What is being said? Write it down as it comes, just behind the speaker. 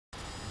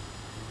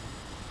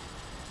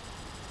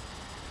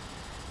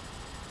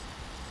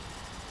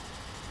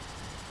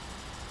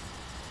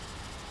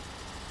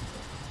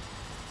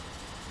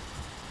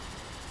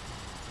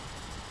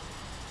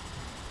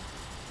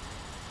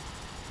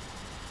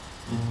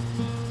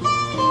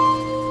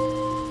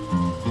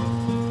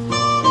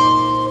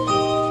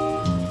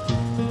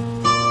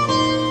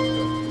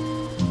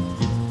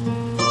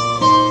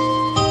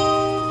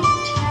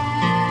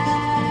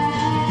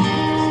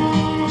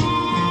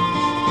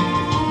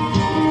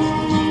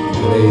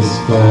LA's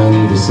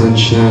fine, the sun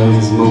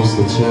shines most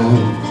of the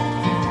time,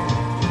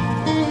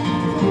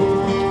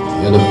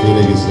 and the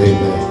feeling is laid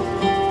back.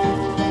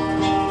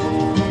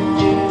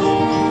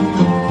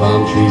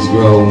 Palm trees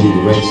grow, the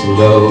rates are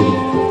low,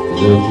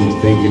 and I keep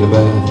thinking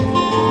about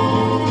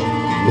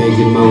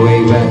making my way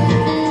back.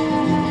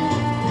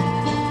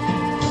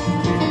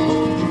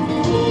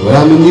 But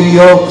I'm in New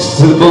York,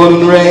 still born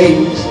and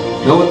raised.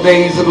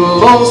 Nowadays I'm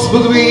lost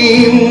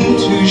between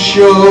two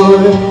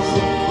shores.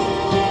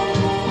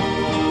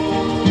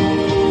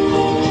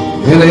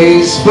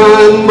 LA's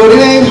fine, but it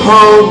ain't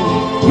home.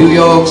 New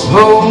York's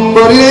home,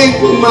 but it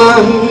ain't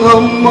mine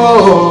no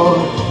more.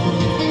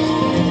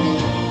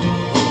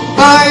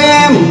 I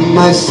am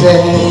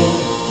myself,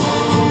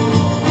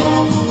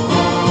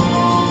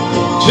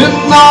 till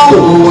no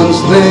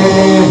one's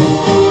there,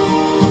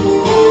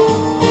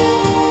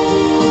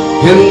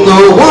 and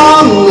no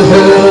one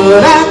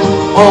heard at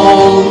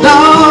all,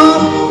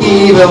 not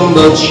even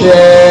the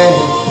chair.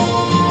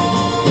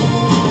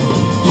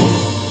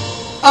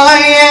 I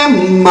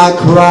am my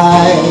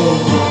cry,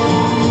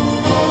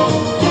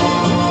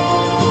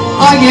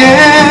 I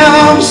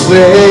am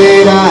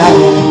sad,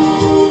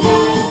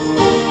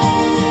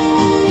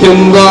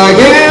 and I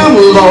am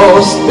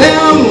lost,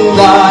 and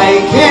I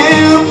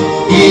can't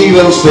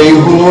even say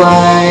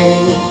why.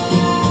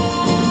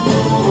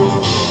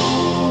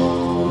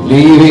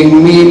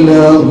 Leaving me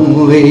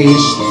lonely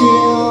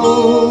still.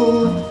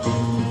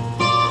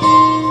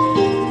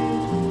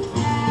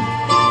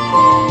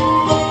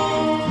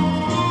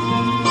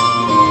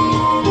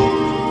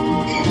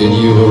 Did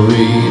you ever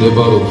read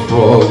about a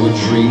frog who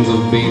dreamed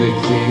of being a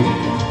king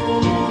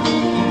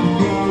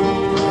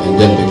and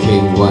then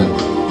became one?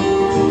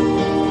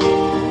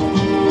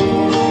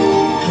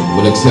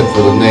 Well, except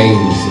for the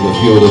names and a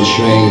few of the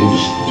change,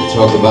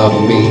 talk about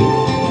me,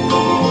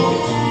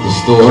 the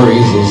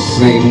story's the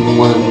same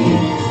one.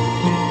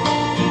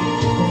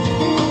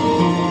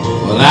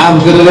 Well, I've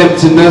got an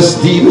emptiness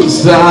deep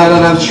inside,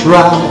 and I've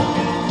tried,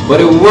 but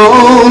it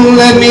won't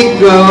let me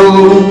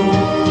go.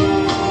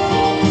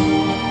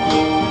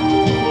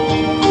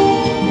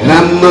 And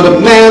I'm not a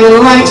man who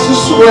likes to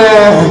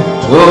swear,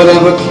 or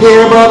ever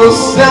care about the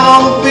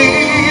sound of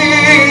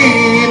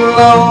being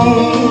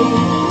alone.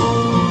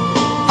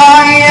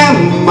 I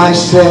am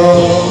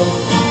myself,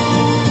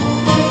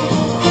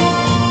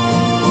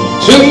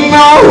 till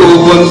no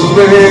one's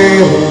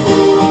there,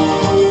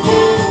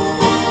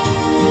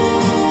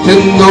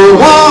 and no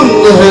one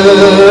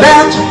heard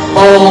at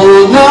all,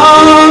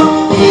 not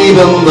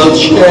even the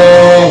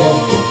chair.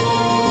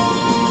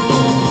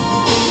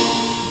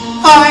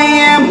 I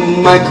am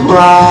my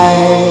cry,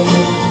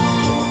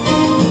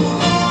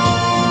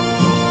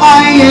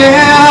 I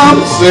am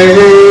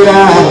sad,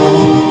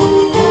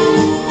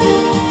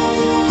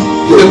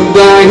 and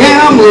I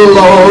am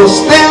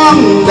lost,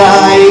 and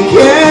I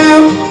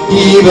can't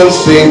even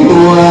say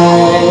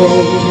why.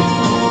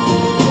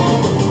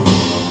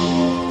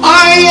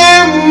 I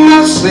am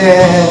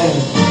myself,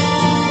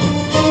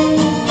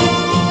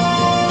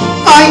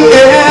 I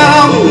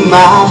am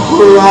my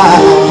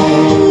pride,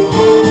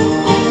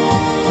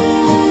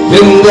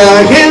 and I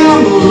am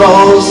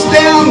lost,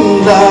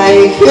 and I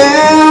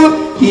can't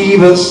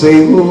even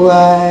say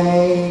why.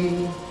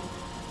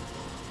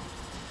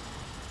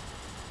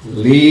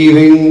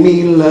 Leaving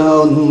me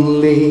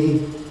lonely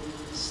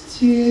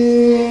still.